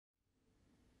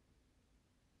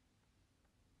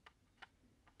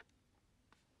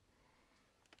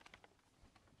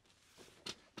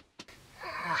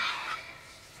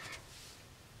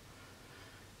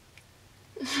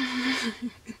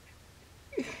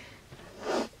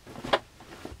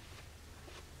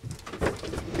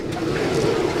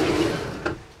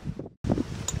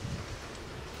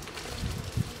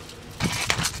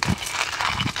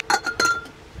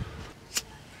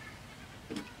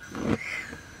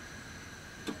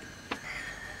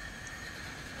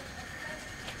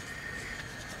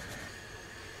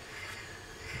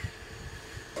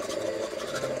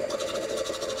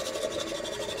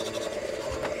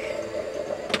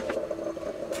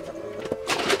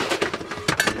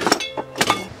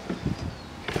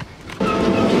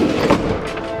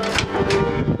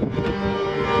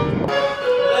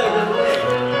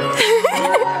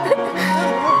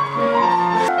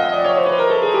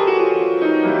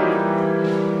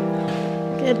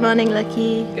Good morning,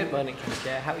 Loki. Good morning,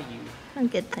 Kitto. How are you? I'm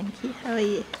good, thank you. How are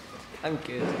you? I'm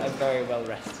good. I'm very well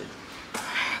rested.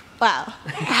 Wow.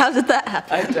 How did that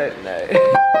happen? I don't know.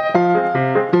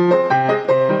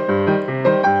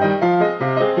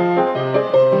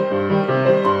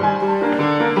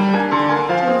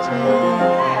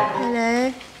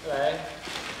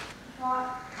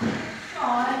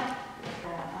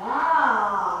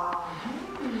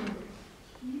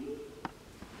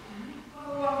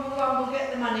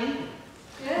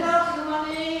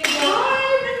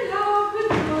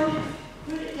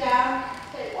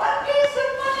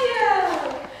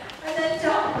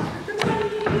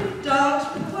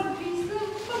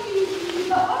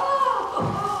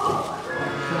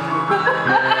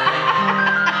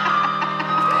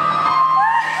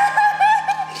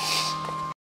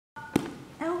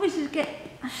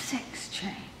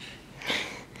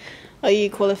 Are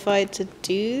you qualified to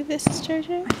do this,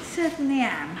 Jojo? I certainly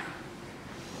am.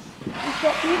 I've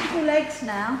got beautiful legs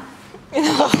now.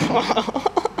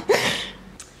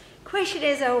 Question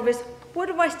is, Elvis, what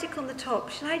do I stick on the top?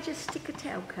 Should I just stick a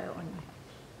tailcoat on?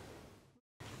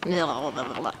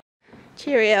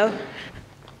 Cheerio.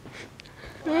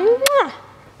 There's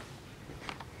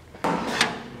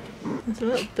a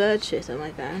little bird shit on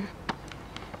my van.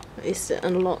 At least it's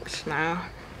unlocked now.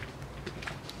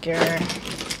 Grr.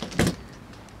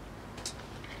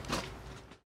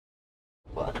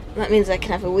 That means I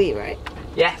can have a wee, right?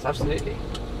 Yes, absolutely.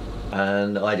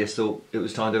 And I just thought it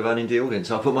was time to run into the audience,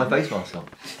 so I put my face mask on.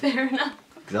 Fair enough.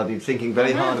 Because I've been thinking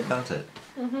very hard about it.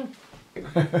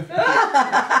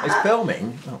 It's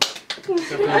filming. Oh.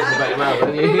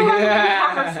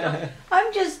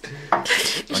 I'm just...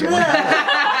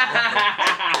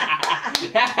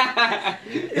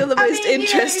 You're the most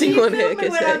interesting one here,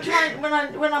 Kitto.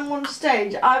 When I'm on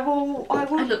stage, I will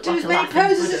do as many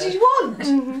poses as you want.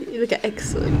 You look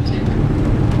excellent.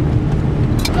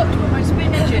 I've got to put my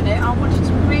spinach in it. I wanted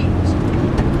to read.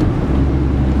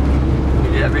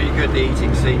 You did a really good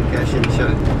eating scene, Cash, in the show.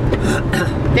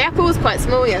 The apple was quite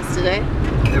small yesterday.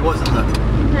 It wasn't, though.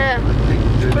 Yeah.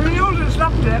 But the audience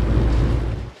loved it.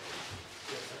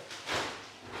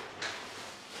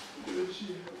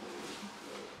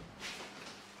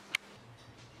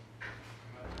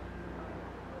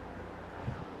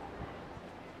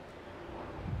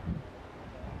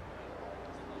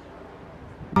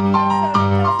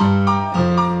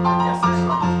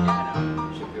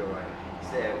 Should be alright.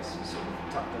 It's there, it's sort of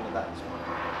tucked under that.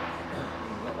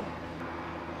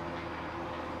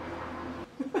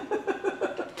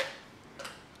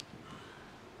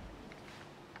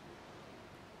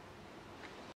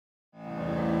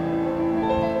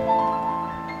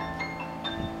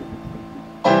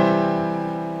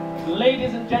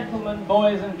 Ladies and gentlemen,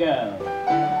 boys and girls.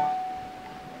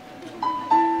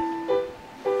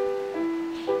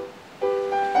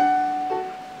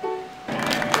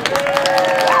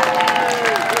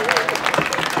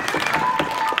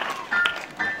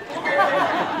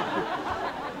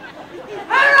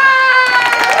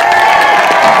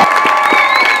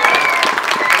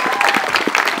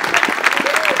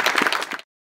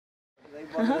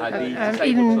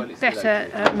 Even better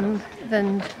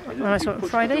than when I saw it on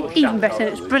Friday. Even better,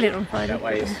 it was brilliant on Friday.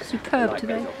 It was superb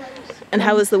today. And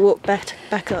how was the walk back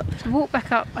up? The walk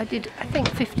back up, I did, I think,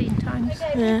 15 times.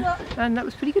 Yeah. And that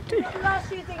was pretty good too.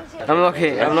 I'm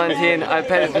Loki, I'm 19, I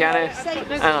play the piano,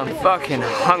 and I'm fucking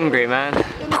hungry, man.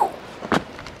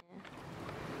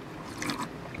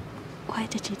 Why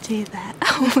did you do that?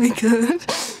 Oh my god.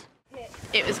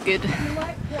 It was good.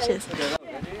 Cheers.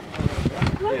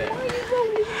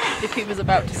 If he was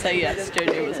about to say yes,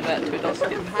 Jojo was about to adopt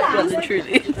him. Well and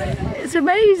truly. It's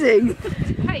amazing.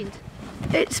 Paint.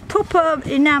 It's proper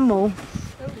enamel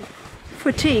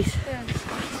for teeth.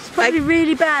 It's probably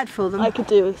really bad for them. I could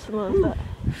do with some of that.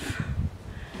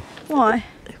 Why?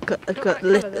 I've got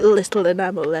little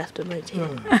enamel left on my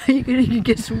teeth. You can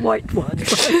get some white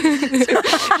ones.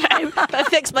 I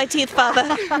fixed my teeth, Father.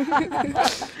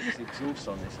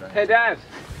 Hey, Dad.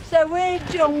 So we're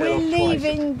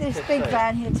leaving this big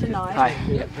van here tonight. Hi.